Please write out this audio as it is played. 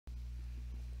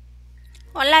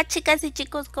Hola chicas y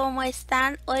chicos, ¿cómo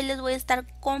están? Hoy les voy a estar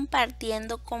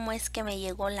compartiendo cómo es que me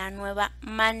llegó la nueva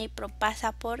Manipro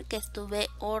Pasaport que estuve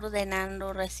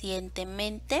ordenando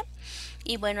recientemente.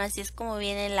 Y bueno, así es como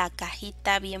viene la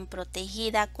cajita bien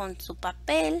protegida con su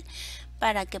papel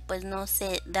para que pues no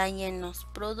se dañen los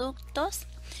productos.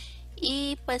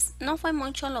 Y pues no fue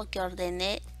mucho lo que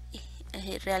ordené,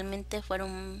 realmente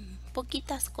fueron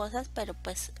poquitas cosas, pero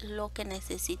pues lo que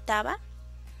necesitaba.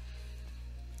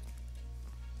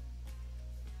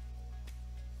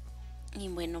 Y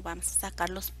bueno, vamos a sacar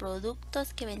los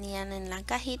productos que venían en la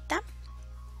cajita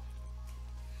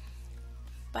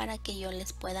para que yo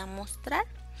les pueda mostrar.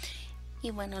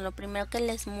 Y bueno, lo primero que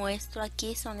les muestro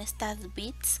aquí son estas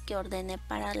bits que ordené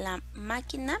para la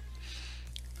máquina.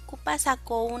 Kupa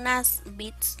sacó unas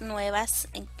bits nuevas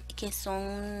que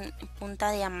son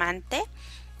punta diamante,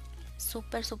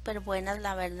 súper buenas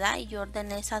la verdad. Y yo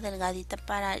ordené esa delgadita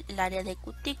para el área de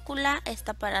cutícula,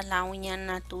 esta para la uña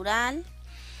natural,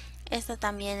 esta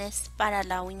también es para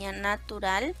la uña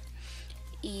natural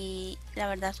y la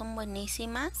verdad son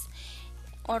buenísimas.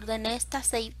 Ordené esta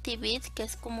safety bit que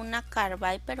es como una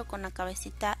carbide pero con la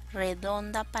cabecita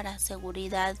redonda para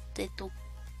seguridad de tu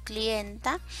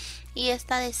clienta, y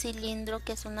esta de cilindro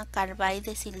que es una carbide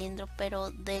de cilindro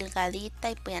pero delgadita.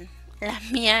 Y vean la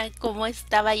mía como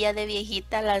estaba ya de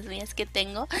viejita, las mías que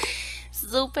tengo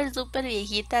súper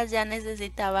viejitas, ya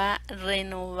necesitaba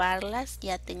renovarlas.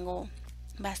 Ya tengo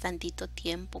bastantito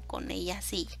tiempo con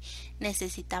ellas y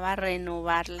necesitaba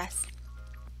renovarlas.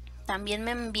 También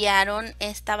me enviaron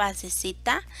esta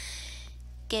basecita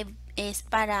que es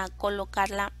para colocar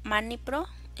la Manipro.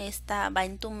 Esta va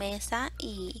en tu mesa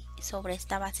y sobre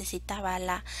esta basecita va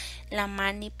la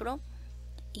Manipro.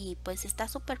 Y pues está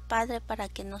súper padre para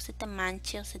que no se te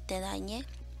manche o se te dañe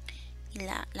y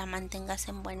la mantengas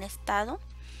en buen estado.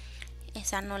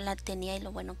 Esa no la tenía y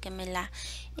lo bueno que me la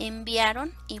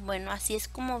enviaron. Y bueno, así es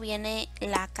como viene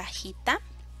la cajita,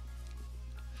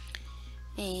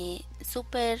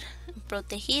 súper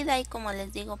protegida. Y como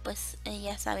les digo, pues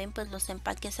ya saben, pues los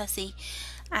empaques así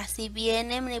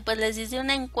vienen. Y pues les hice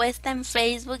una encuesta en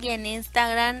Facebook y en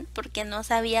Instagram porque no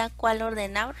sabía cuál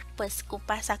ordenar. Pues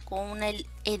Kupa sacó una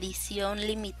edición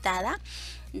limitada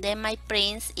de My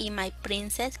Prince y My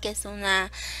Princess, que es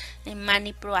una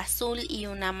Manipro azul y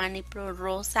una Manipro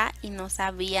rosa, y no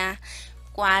sabía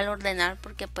cuál ordenar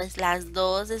porque pues las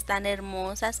dos están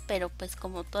hermosas, pero pues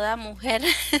como toda mujer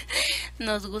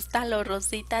nos gusta lo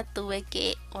rosita, tuve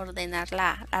que ordenar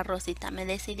la rosita. Me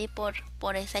decidí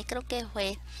por esa y creo que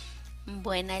fue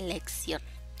buena elección.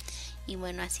 Y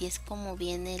bueno, así es como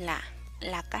viene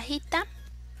la cajita.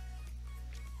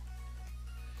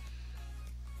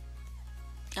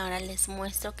 Ahora les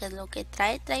muestro qué es lo que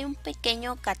trae. Trae un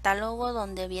pequeño catálogo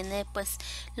donde viene pues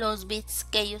los bits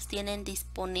que ellos tienen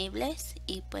disponibles,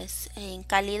 y pues en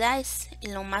calidad es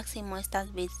lo máximo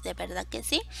estas bits, de verdad que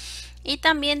sí. Y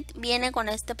también viene con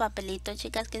este papelito,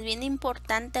 chicas, que es bien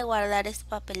importante guardar este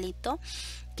papelito,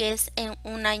 que es en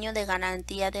un año de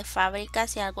garantía de fábrica.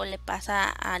 Si algo le pasa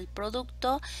al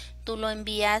producto, tú lo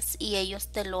envías y ellos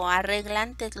te lo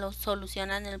arreglan, te lo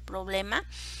solucionan el problema.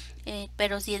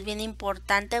 Pero sí es bien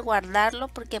importante guardarlo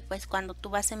porque pues cuando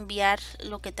tú vas a enviar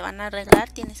lo que te van a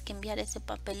arreglar, tienes que enviar ese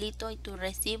papelito y tu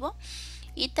recibo,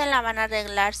 y te la van a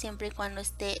arreglar siempre y cuando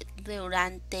esté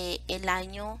durante el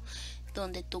año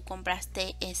donde tú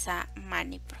compraste esa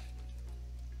Manipro.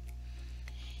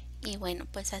 Y bueno,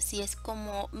 pues así es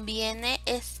como viene.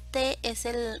 Este es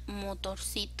el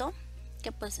motorcito,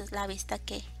 que pues es la vista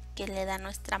que le da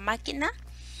nuestra máquina.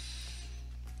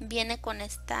 Viene con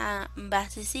esta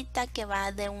basecita que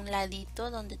va de un ladito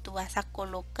donde tú vas a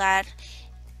colocar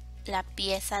la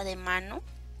pieza de mano.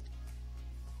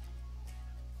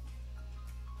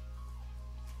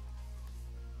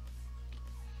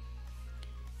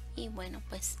 Y bueno,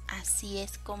 pues así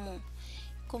es como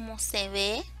se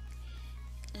ve.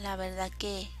 La verdad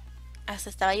que hasta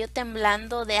estaba yo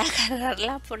temblando de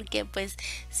agarrarla porque pues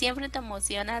siempre te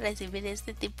emociona recibir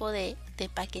este tipo de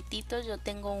paquetitos. Yo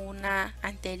tengo una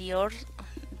anterior,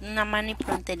 una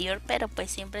Manipro anterior, pero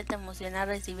pues siempre te emociona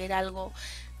recibir algo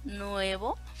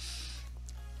nuevo.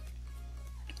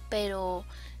 Pero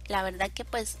la verdad que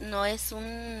pues no es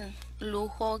un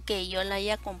lujo que yo la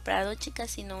haya comprado,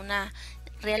 chicas, sino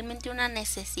realmente una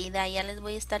necesidad. Ya les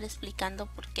voy a estar explicando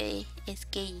por qué es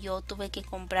que yo tuve que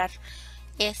comprar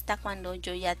esta cuando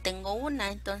yo ya tengo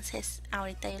una. Entonces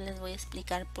ahorita yo les voy a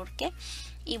explicar por qué.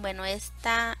 Y bueno,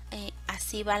 esta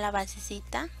así va la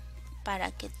basecita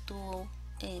para que tú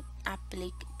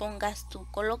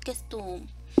coloques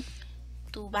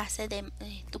tu base de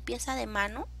tu pieza de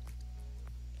mano.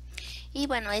 Y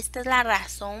bueno, esta es la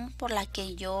razón por la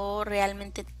que yo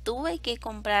realmente tuve que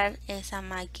comprar esa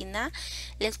máquina.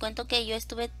 Les cuento que yo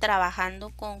estuve trabajando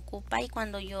con Kupa y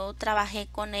cuando yo trabajé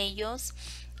con ellos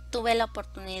tuve la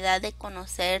oportunidad de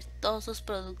conocer todos sus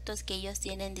productos que ellos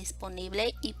tienen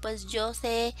disponible y pues yo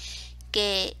sé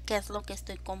qué es lo que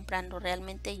estoy comprando.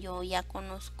 Realmente yo ya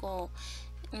conozco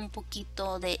un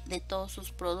poquito de todos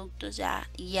sus productos,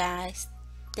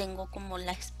 tengo como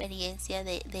la experiencia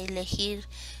de elegir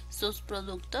sus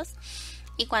productos.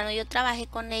 Y cuando yo trabajé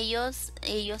con ellos,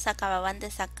 ellos acababan de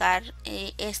sacar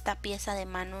esta pieza de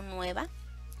mano nueva,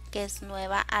 que es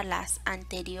nueva a las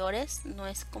anteriores, no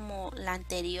es como la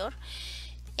anterior.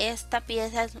 Esta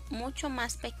pieza es mucho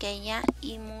más pequeña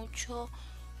y mucho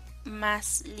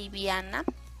más liviana.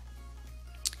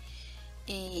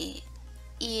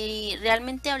 Y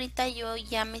realmente ahorita yo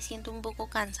ya me siento un poco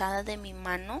cansada de mi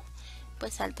mano,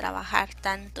 pues al trabajar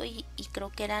tanto y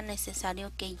creo que era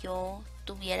necesario que yo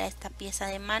tuviera esta pieza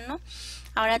de mano.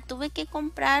 Ahora tuve que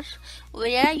comprar,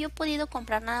 hubiera yo podido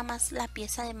comprar nada más la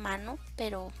pieza de mano,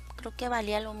 pero creo que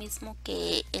valía lo mismo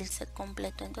que el set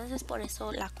completo, entonces por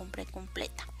eso la compré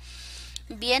completa.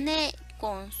 Viene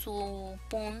con su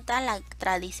punta, la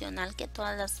tradicional que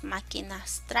todas las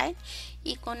máquinas traen,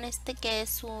 y con este que es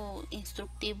su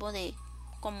instructivo de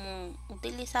cómo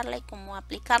utilizarla y cómo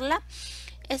aplicarla.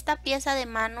 Esta pieza de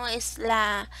mano es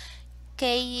la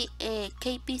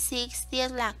KP60,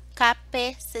 es la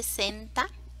KP60,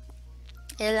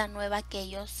 es la nueva que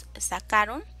ellos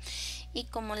sacaron y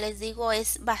como les digo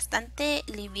es bastante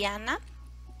liviana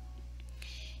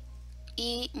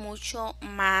y mucho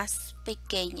más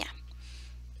pequeña.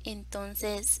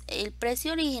 Entonces el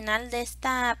precio original de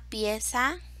esta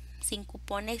pieza sin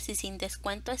cupones y sin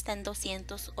descuento está en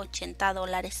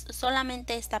 $280,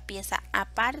 solamente esta pieza,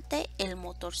 aparte el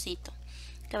motorcito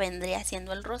que vendría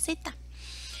siendo el rosita.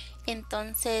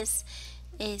 Entonces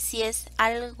si es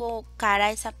algo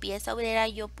cara esa pieza, hubiera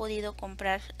yo podido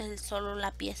comprar solo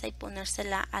la pieza y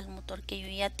ponérsela al motor que yo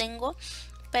ya tengo,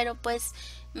 pero pues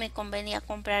me convenía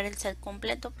comprar el set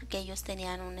completo porque ellos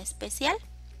tenían un especial.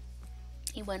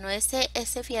 Y bueno,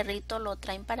 ese fierrito lo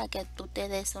traen para que tú te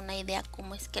des una idea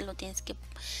cómo es que lo tienes que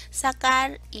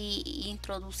sacar y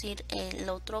introducir el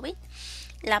otro bit.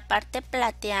 La parte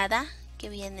plateada que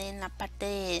viene en la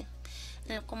parte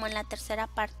como en la tercera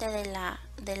parte de la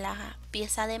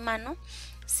pieza de mano,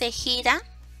 se gira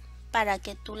para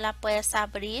que tú la puedas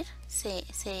abrir.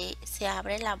 Se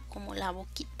abre como la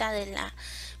boquita de la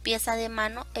pieza de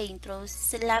mano e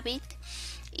introduces la bit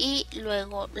y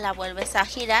luego la vuelves a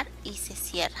girar y se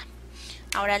cierra.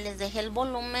 Ahora les dejé el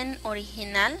volumen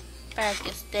original para que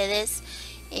ustedes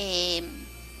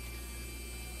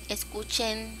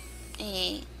escuchen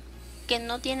que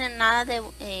no tiene nada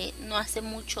de no hace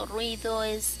mucho ruido,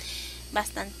 es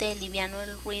bastante liviano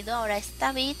el ruido. Ahora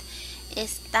esta bit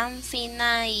es tan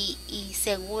fina y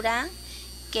segura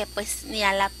que pues ni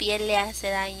a la piel le hace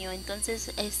daño,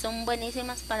 entonces son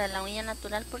buenísimas para la uña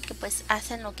natural porque pues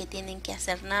hacen lo que tienen que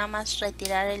hacer, nada más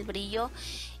retirar el brillo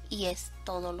y es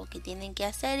todo lo que tienen que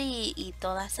hacer y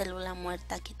toda célula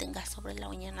muerta que tenga sobre la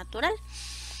uña natural.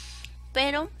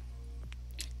 Pero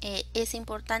es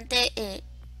importante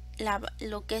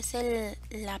lo que es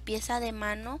la pieza de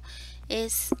mano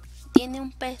tiene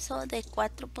un peso de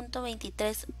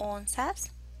 4.23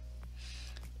 onzas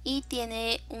y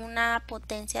tiene una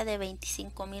potencia de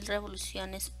 25.000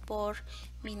 revoluciones por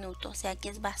minuto, o sea que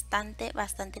es bastante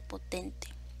potente.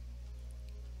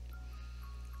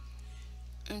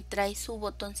 Trae su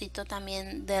botoncito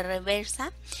también de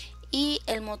reversa y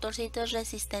el motorcito es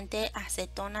resistente a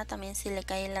acetona, también si le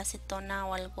cae la acetona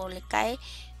o algo le cae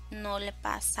no le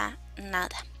pasa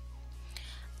nada.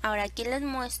 Ahora aquí les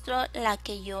muestro la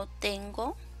que yo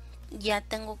tengo, ya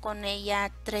tengo con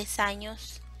ella 3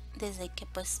 años desde que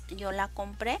pues yo la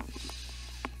compré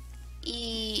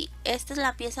y esta es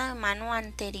la pieza de mano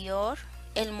anterior.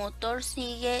 El motor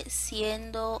sigue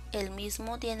siendo el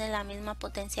mismo, tiene la misma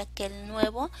potencia que el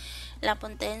nuevo. La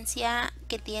potencia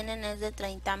que tienen es de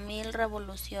 30.000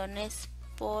 revoluciones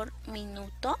por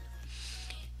minuto.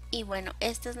 Y bueno,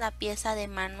 esta es la pieza de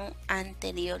mano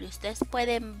anterior y ustedes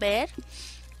pueden ver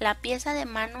la pieza de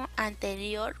mano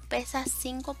anterior pesa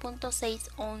 5.6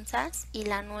 onzas y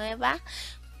la nueva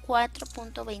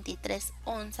 4.23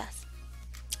 onzas.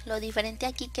 Lo diferente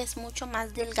aquí que es mucho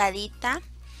más delgadita,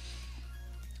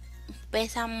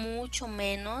 pesa mucho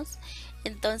menos,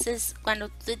 entonces cuando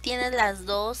tú tienes las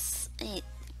dos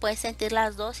puedes sentir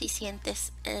las dos y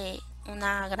sientes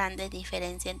una grande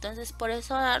diferencia. Entonces por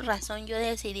esa razón yo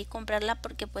decidí comprarla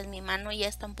porque pues mi mano ya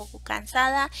está un poco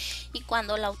cansada y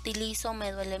cuando la utilizo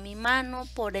me duele mi mano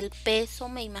por el peso,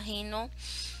 me imagino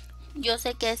Yo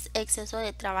sé que es exceso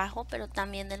de trabajo, pero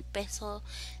también el peso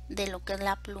de lo que es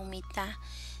la plumita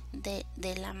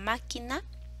de la máquina.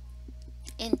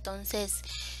 Entonces,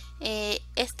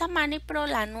 esta Manipro,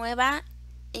 la nueva,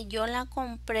 yo la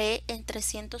compré en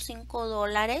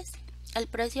 $305. El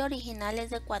precio original es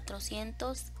de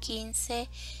 $415,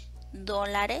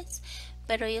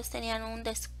 pero ellos tenían un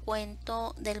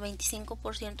descuento del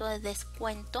 25% de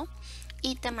descuento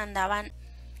y te mandaban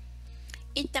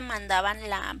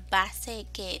la base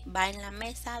que va en la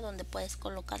mesa donde puedes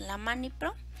colocar la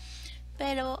Manipro.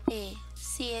 Pero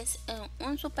sí es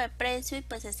un super precio y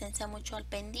pues esténse mucho al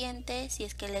pendiente si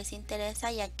es que les interesa,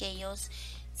 ya que ellos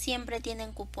siempre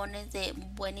tienen cupones de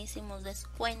buenísimos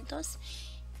descuentos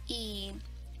y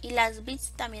las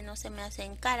bits también no se me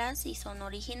hacen caras y son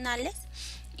originales.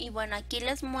 Y bueno, aquí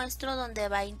les muestro donde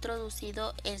va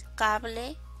introducido el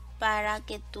cable para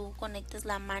que tú conectes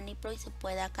la Manipro y se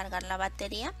pueda cargar la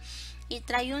batería, y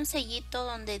trae un sellito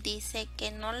donde dice que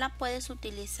no la puedes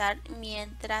utilizar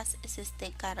mientras se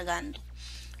esté cargando.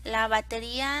 La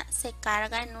batería se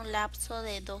carga en un lapso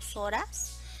de 2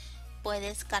 horas,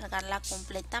 puedes cargarla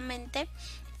completamente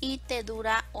y te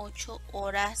dura 8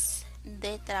 horas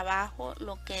de trabajo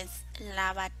lo que es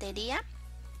la batería.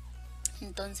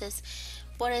 Entonces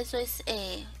por eso es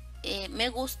me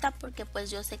gusta, porque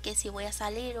pues yo sé que si voy a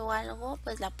salir o algo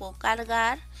pues la puedo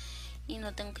cargar y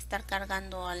no tengo que estar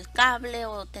cargando al cable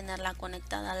o tenerla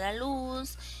conectada a la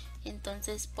luz.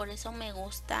 Entonces por eso me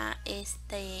gusta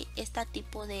este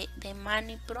tipo de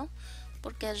Manipro,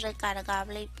 porque es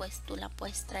recargable y pues tú la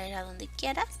puedes traer a donde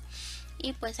quieras.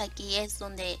 Y pues aquí es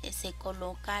donde se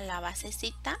coloca la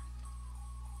basecita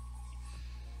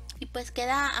y pues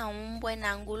queda a un buen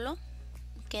ángulo,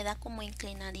 queda como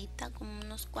inclinadita, como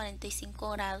unos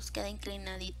 45 grados queda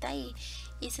inclinadita y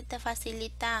se te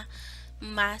facilita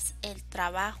más el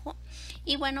trabajo.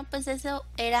 Y bueno, pues eso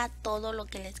era todo lo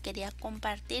que les quería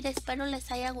compartir. Espero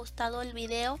les haya gustado el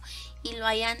video y lo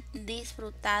hayan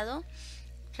disfrutado.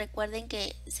 Recuerden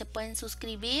que se pueden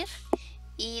suscribir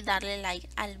y darle like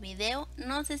al video.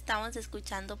 Nos estamos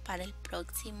escuchando para el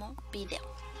próximo video.